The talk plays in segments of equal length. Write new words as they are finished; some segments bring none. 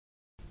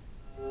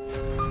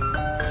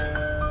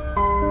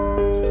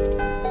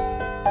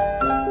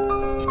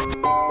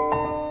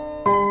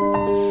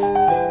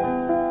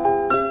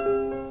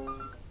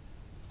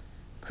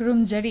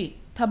khurumjari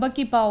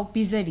thabaki pau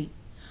pizari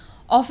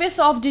Office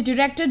of the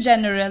Director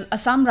General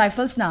Assam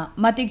Rifles na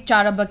matik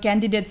charaba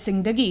candidate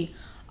singdagi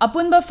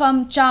apunba fam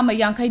chama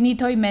yankai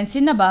nithoi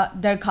mensinaba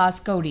darkhas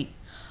kauri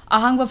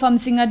ahangba fam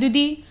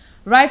singadudi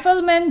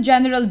Rifleman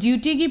General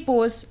Duty ki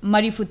post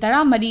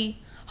marifutara mari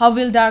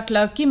Havildar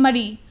Clerk ki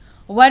mari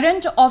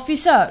Warrant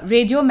Officer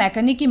Radio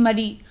Mechanic ki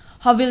mari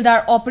Havildar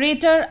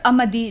Operator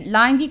amadi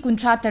line ki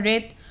kuntra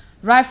taret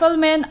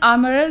Rifleman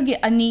Armorer ki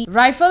ani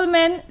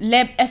Rifleman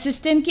Lab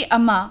Assistant ki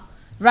ama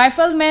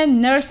Rifleman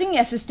Nursing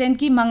Assistant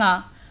ki manga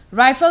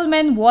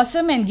Rifleman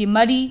Washerman ki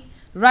mari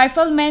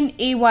Rifleman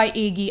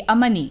AYA ki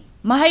amani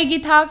Mahai gi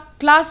thak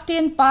Class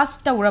 10 pass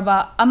tauraba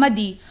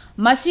amadi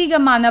masiga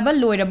manaba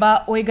loiraba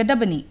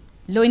oigadabani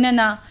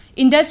Loinana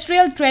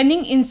Industrial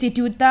Training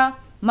Institute ta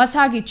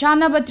Masagi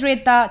chanaba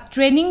treta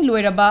training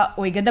loiraba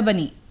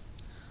oigadabani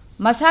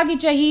Masagi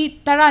chahi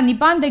tara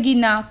nipandagi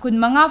na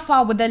kunmanga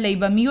fawada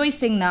leiba miyoi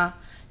singna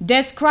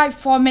describe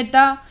format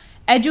ta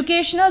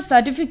Educational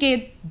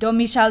Certificate,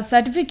 Domicile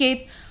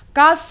Certificate,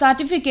 Caste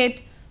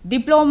Certificate,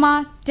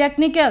 Diploma,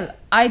 Technical,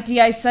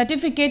 ITI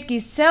Certificate ki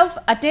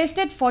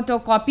self-attested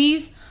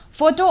photocopies,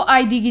 Photo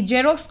ID ki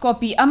Xerox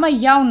copy ama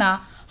yauna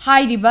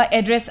hairiba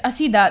address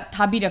asida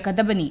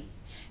thabirakadabani.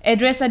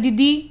 Address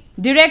adidi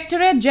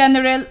Directorate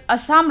General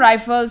Assam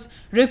Rifles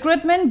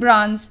Recruitment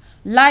Branch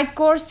Light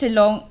Corps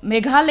Silong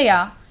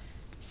Meghalaya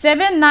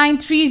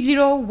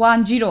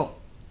 793010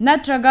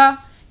 Natraga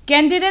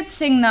Candidate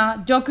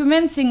Singna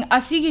Document Sing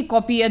Asigi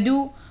copy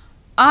adu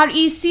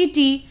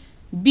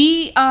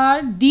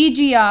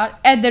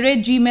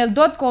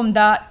rectbrdgr@gmail.com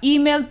da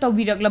email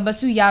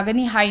tawbiraklabasu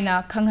yagani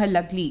haina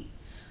khanghalakli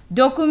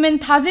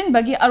Document thazin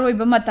bagi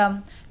aroiba matam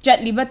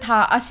chatliba tha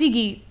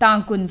asigi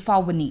tangkun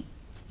fawbani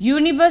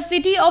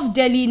University of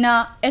Delhi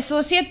na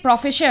Associate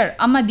Professor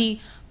amadi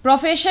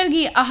Professor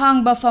gi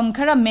ahang bafam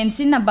khara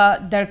mensinaba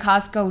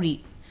darkhas kauri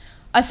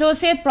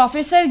Associate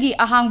Professor gi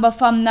ahang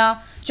bafam na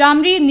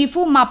Chamri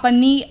Nifu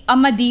Mapani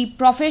amadi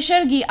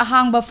Professor gi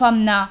ahang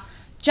bafam na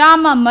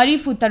Chama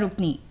Marifu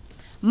Tarukni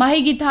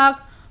Mahigi thak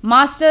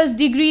Master's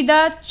degree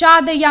da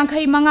chada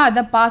yankhai manga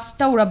da pass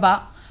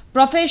tauraba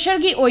Professor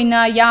gi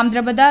oina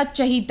yamdrabada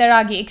chahi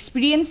taragi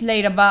experience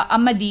leiraba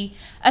amadi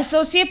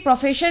Associate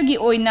Professor gi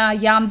oina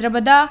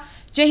yamdrabada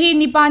chahi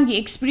nipan gi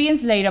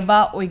experience leiraba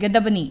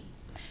oigadabani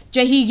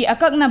chahi gi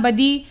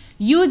akaknabadi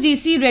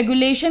UGC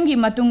regulation gi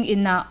matung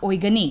inna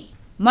oigani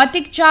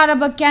matik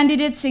charaba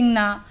candidate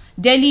singna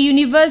Delhi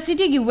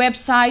University ki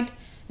website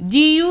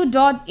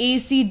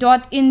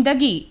du.ac.in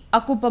dagi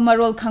akupa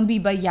marol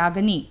khangbiba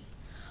yagani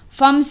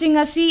Fam sing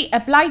asi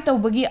apply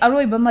tawbagi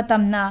aroiba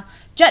matamna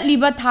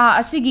chatliba tha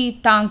asigi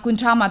tang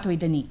kuntra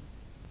mathoidani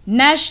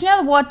National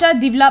Water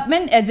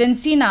Development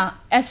Agency na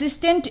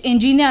Assistant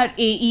Engineer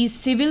AE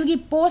Civil ki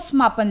post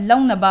mapan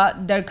laungnaba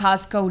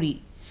darkhas kauri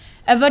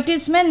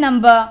Advertisement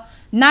number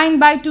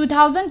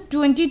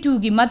 9/2022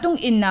 ki matung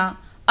inna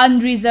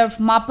unreserved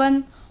mapan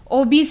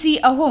OBC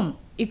ahum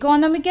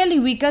Economically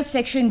weaker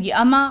section gi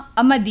ama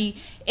amadi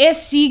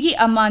SC gi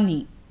amani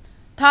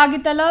Thagi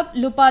talab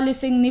lupa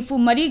lising nifu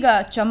mariga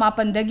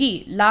chamapandagi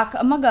lakh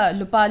amaga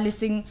lupa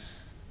lising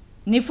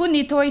nifu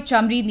nithoi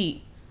chamrini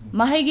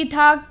Mahigi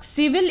thak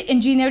Civil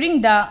Engineering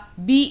da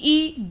BE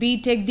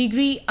BTech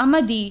degree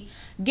amadi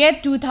get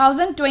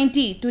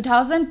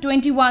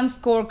 2020-2021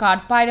 scorecard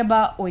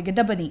pairaba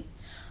oigadabani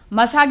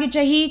Masagi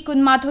chahi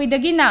kunmathoi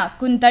dagina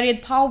kuntaret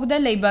phawbada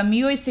leiba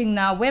miyoi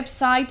singna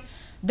website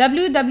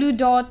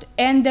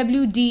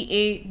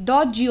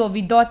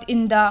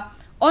www.nwda.gov.in da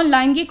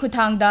online gi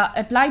khuthang da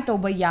apply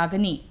toba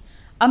yagani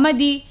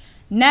amadi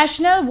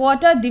National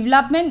Water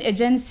Development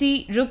Agency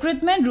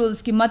recruitment rules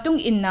ki matung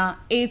inna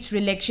age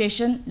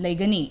relaxation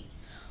leigani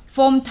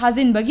form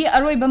thazin bagi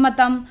aroiba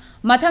matam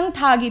mathang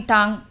thagi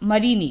tang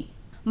marini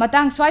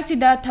matang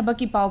swaisida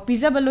thabaki pau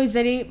pizaba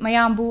loizare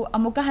mayambu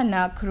amuka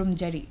hanna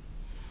khurumjari